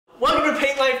Welcome to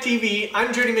Paint Life TV.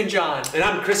 I'm Journeyman John. And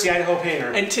I'm Chris the Idaho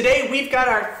Painter. And today we've got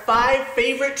our 5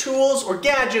 favorite tools or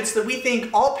gadgets that we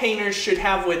think all painters should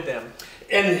have with them.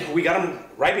 And we got them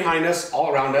right behind us,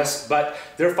 all around us, but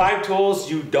they're 5 tools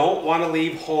you don't want to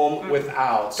leave home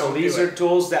without. So these are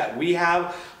tools that we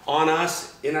have on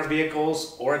us, in our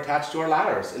vehicles, or attached to our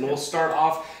ladders. And we'll start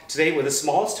off today with the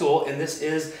smallest tool, and this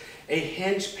is a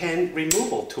hinge pin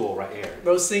removal tool right here.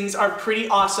 Those things are pretty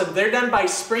awesome. They're done by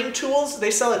Spring Tools.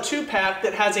 They sell a 2-pack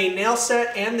that has a nail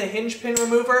set and the hinge pin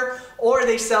remover, or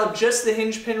they sell just the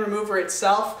hinge pin remover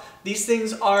itself. These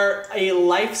things are a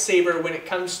lifesaver when it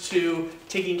comes to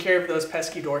taking care of those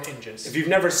pesky door hinges. If you've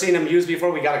never seen them used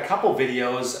before, we got a couple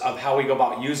videos of how we go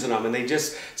about using them, and they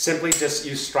just simply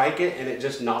you strike it and it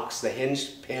just knocks the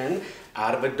hinge pin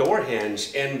out of a door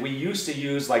hinge. And we used to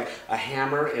use like a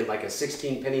hammer and like a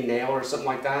 16-penny nail or something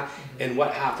like that. And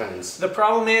what happens? The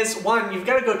problem is, 1, you've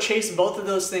got to go chase both of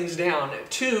those things down.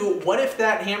 2, what if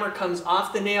that hammer comes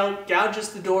off the nail, gouges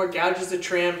the door, gouges the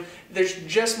trim? There's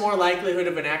just more likelihood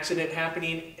of an accident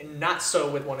happening, and not so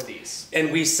with one of these.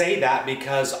 And we say that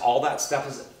because all that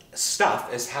stuff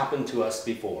has happened to us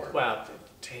before. Wow,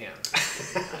 damn.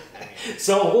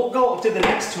 So we'll go to the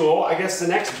next tool. I guess the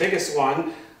next biggest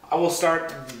one, I will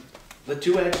start the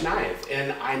 2-edge knife.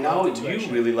 And I know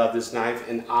you really love this knife,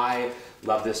 and I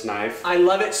love this knife. I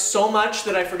love it so much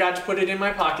that I forgot to put it in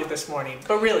my pocket this morning.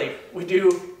 But really, we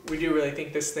do really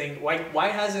think this thing, why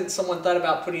hasn't someone thought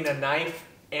about putting a knife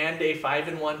and a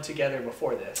 5-in-1 together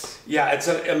before this? Yeah, it's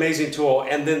an amazing tool.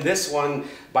 And then this one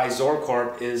by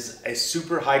Zorcorp is a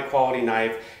super high quality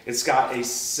knife. It's got a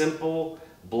simple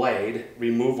blade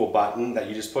removal button that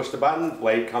you just push the button,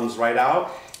 blade comes right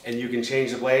out, and you can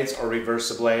change the blades or reverse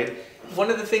the blade. One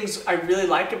of the things I really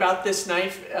like about this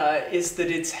knife is that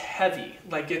it's heavy.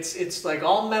 Like it's like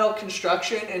all metal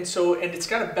construction, and it's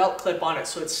got a belt clip on it,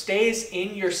 so it stays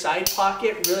in your side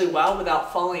pocket really well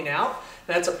without falling out.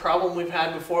 That's a problem we've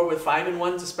had before with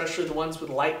 5-in-1s, especially the ones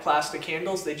with light plastic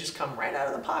handles. They just come right out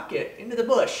of the pocket into the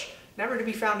bush, never to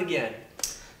be found again.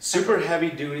 Super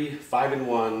heavy duty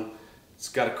 5-in-1. It's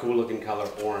got a cool looking color,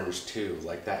 orange too,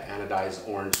 like that anodized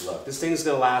orange look. This thing's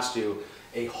gonna last you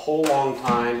a whole long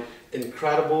time.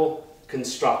 Incredible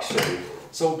construction.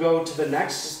 So we'll go to the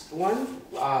next one.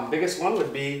 Biggest one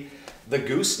would be the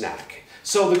gooseneck.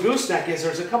 So the gooseneck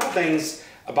there's a couple things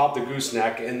about the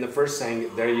gooseneck, and the first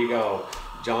thing, there you go.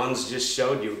 John's just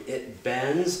showed you, it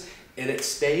bends and it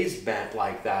stays bent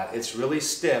like that. It's really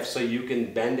stiff, so you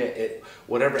can bend it at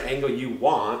whatever angle you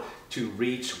want to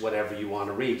reach whatever you want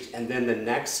to reach. And then the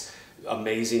next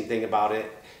amazing thing about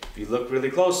it, if you look really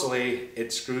closely,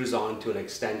 it screws onto an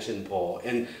extension pole.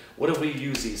 And what do we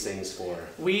use these things for?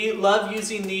 We love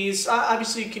using these.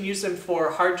 Obviously, you can use them for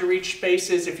hard to reach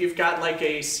spaces. If you've got like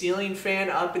a ceiling fan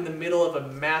up in the middle of a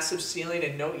massive ceiling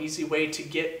and no easy way to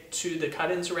get to the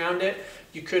cut-ins around it,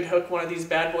 you could hook one of these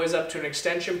bad boys up to an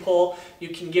extension pole. You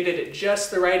can get it at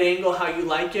just the right angle how you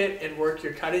like it and work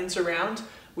your cut-ins around.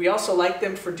 We also like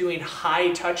them for doing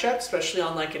high touch-up, especially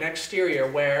on like an exterior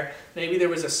where maybe there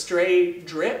was a stray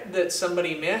drip that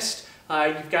somebody missed.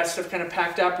 You've got stuff kind of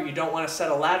packed up, or you don't want to set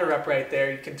a ladder up right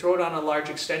there. You can throw it on a large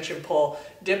extension pole,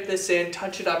 dip this in,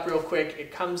 touch it up real quick,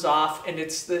 it comes off. And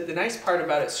it's the nice part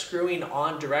about it screwing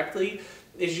on directly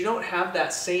is you don't have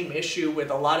that same issue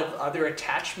with a lot of other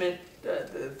attachment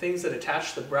the things that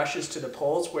attach the brushes to the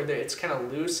poles where it's kind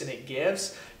of loose and it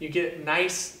gives. You get a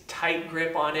nice tight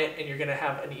grip on it, and you're going to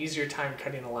have an easier time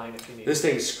cutting a line if you need. This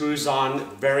thing screws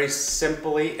on very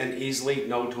simply and easily,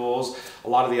 no tools. A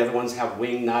lot of the other ones have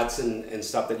wing nuts and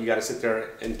stuff that you got to sit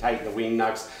there and tighten the wing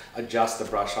nuts, adjust the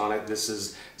brush on it. This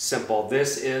is simple.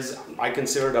 This is, I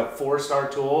consider it a 4-star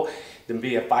tool. To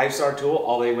be a 5-star tool,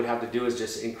 all they would have to do is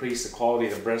just increase the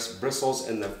quality of the bristles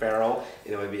and the ferrule,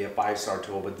 and it would be a 5-star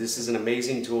tool. But this is an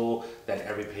amazing tool that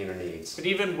every painter needs. But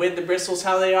even with the bristles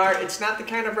how they are, it's not the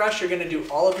kind of brush you're going to do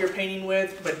all of your painting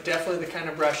with, but definitely the kind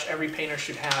of brush every painter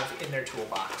should have in their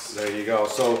toolbox. There you go.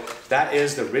 So that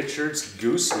is the Richards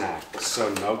gooseneck.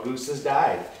 So no gooses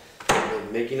died in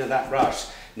the making of that brush.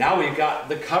 Now we've got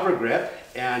the cover grip,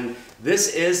 and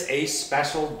this is a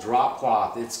special drop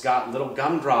cloth. It's got little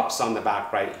gumdrops on the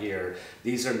back right here.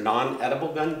 These are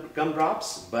non-edible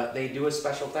gumdrops, but they do a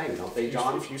special thing, don't they,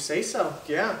 John? If you say so,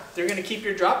 yeah. They're going to keep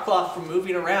your drop cloth from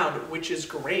moving around, which is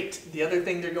great. The other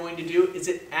thing they're going to do is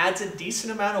it adds a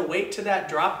decent amount of weight to that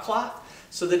drop cloth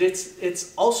so that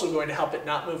it's also going to help it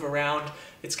not move around.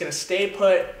 It's going to stay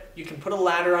put. You can put a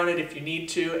ladder on it if you need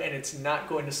to, and it's not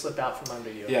going to slip out from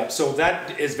under you. Yeah, so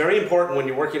that is very important when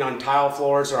you're working on tile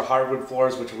floors or hardwood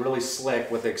floors, which are really slick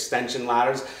with extension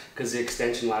ladders. because the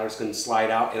extension ladders can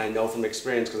slide out. And I know from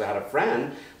experience, because I had a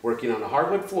friend working on a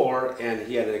hardwood floor, and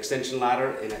he had an extension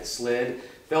ladder, and it slid,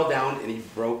 fell down, and he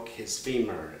broke his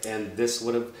femur. And this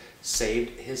would have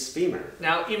saved his femur.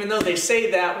 Now, even though they say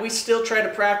that, we still try to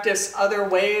practice other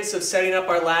ways of setting up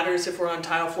our ladders if we're on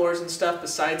tile floors and stuff.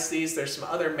 Besides these, there's some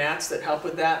other mats that help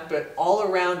with that. But all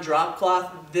around drop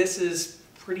cloth, this is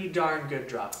pretty darn good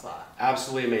drop cloth.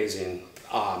 Absolutely amazing.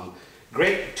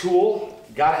 Great tool,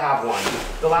 gotta have one.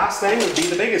 The last thing would be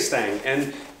the biggest thing.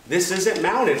 And this isn't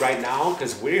mounted right now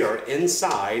because we are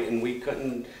inside and we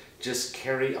couldn't just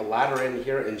carry a ladder in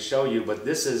here and show you, but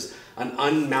this is an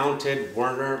unmounted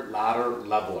Werner ladder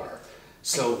leveler.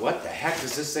 So what the heck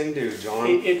does this thing do, John?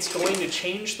 It's going to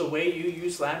change the way you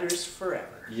use ladders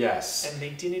forever. Yes. And they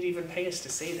didn't even pay us to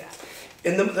say that.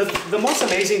 And the most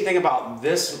amazing thing about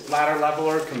this ladder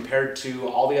leveler compared to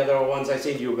all the other ones I've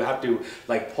seen, you have to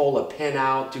like pull a pin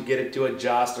out to get it to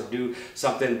adjust or do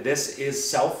something. This is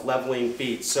self-leveling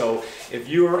feet. So if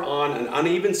you're on an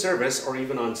uneven surface or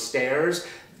even on stairs,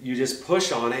 you just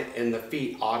push on it and the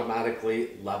feet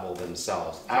automatically level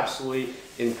themselves. Absolutely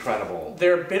incredible.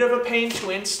 They're a bit of a pain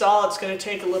to install. It's going to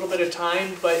take a little bit of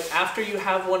time, but after you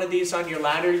have one of these on your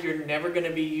ladder, you're never going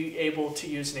to be able to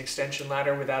use an extension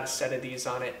ladder without a set of these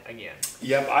on it again.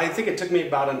 Yep, I think it took me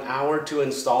about an hour to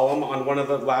install them on one of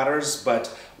the ladders,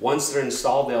 but once they're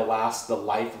installed, they'll last the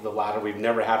life of the ladder. We've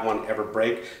never had one ever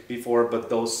break before, but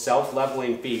those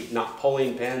self-leveling feet, not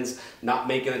pulling pins, not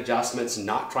making adjustments,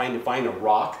 not trying to find a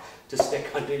rock to stick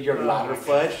under your ladder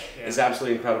foot is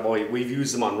absolutely incredible. We've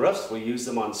used them on roofs, we use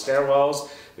them on stairwells,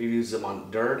 we use them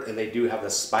on dirt, and they do have the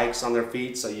spikes on their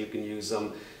feet, so you can use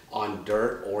them on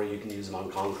dirt or you can use them on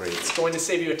concrete. It's going to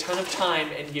save you a ton of time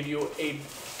and give you a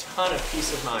ton of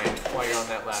peace of mind while you're on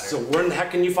that ladder. So where in the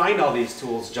heck can you find all these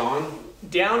tools, John?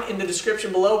 Down in the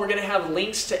description below, we're going to have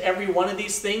links to every one of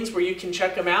these things where you can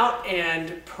check them out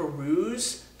and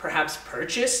peruse, perhaps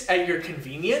purchase at your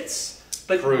convenience.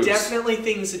 But definitely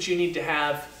things that you need to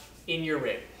have in your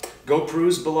rig. Go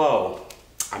peruse below.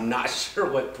 I'm not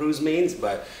sure what peruse means,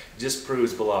 but just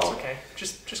peruse below. It's okay.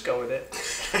 Just go with it.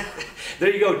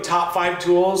 There you go. Top 5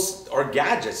 tools or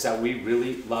gadgets that we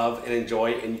really love and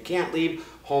enjoy, and you can't leave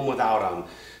home without them.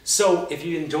 So if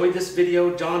you enjoyed this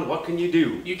video, John, what can you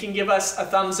do? You can give us a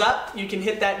thumbs up. You can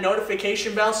hit that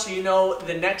notification bell so you know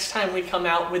the next time we come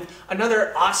out with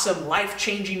another awesome,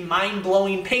 life-changing,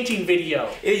 mind-blowing painting video.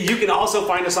 You can also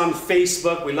find us on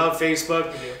Facebook. We love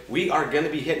Facebook. We are going to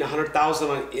be hitting 100,000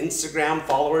 on Instagram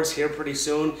followers here pretty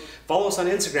soon. Follow us on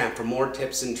Instagram for more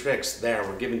tips and tricks there.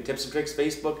 We're giving tips and tricks,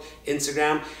 Facebook,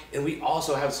 Instagram, and we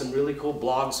also have some really cool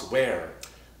blogs where?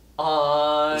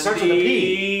 On it starts with a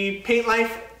P. Paint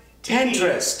Life TV.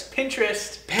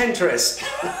 Pinterest.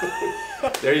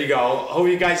 There you go. Hope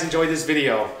you guys enjoyed this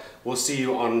video. We'll see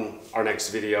you on our next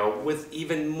video with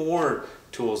even more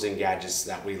tools and gadgets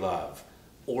that we love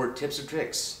or tips and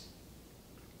tricks.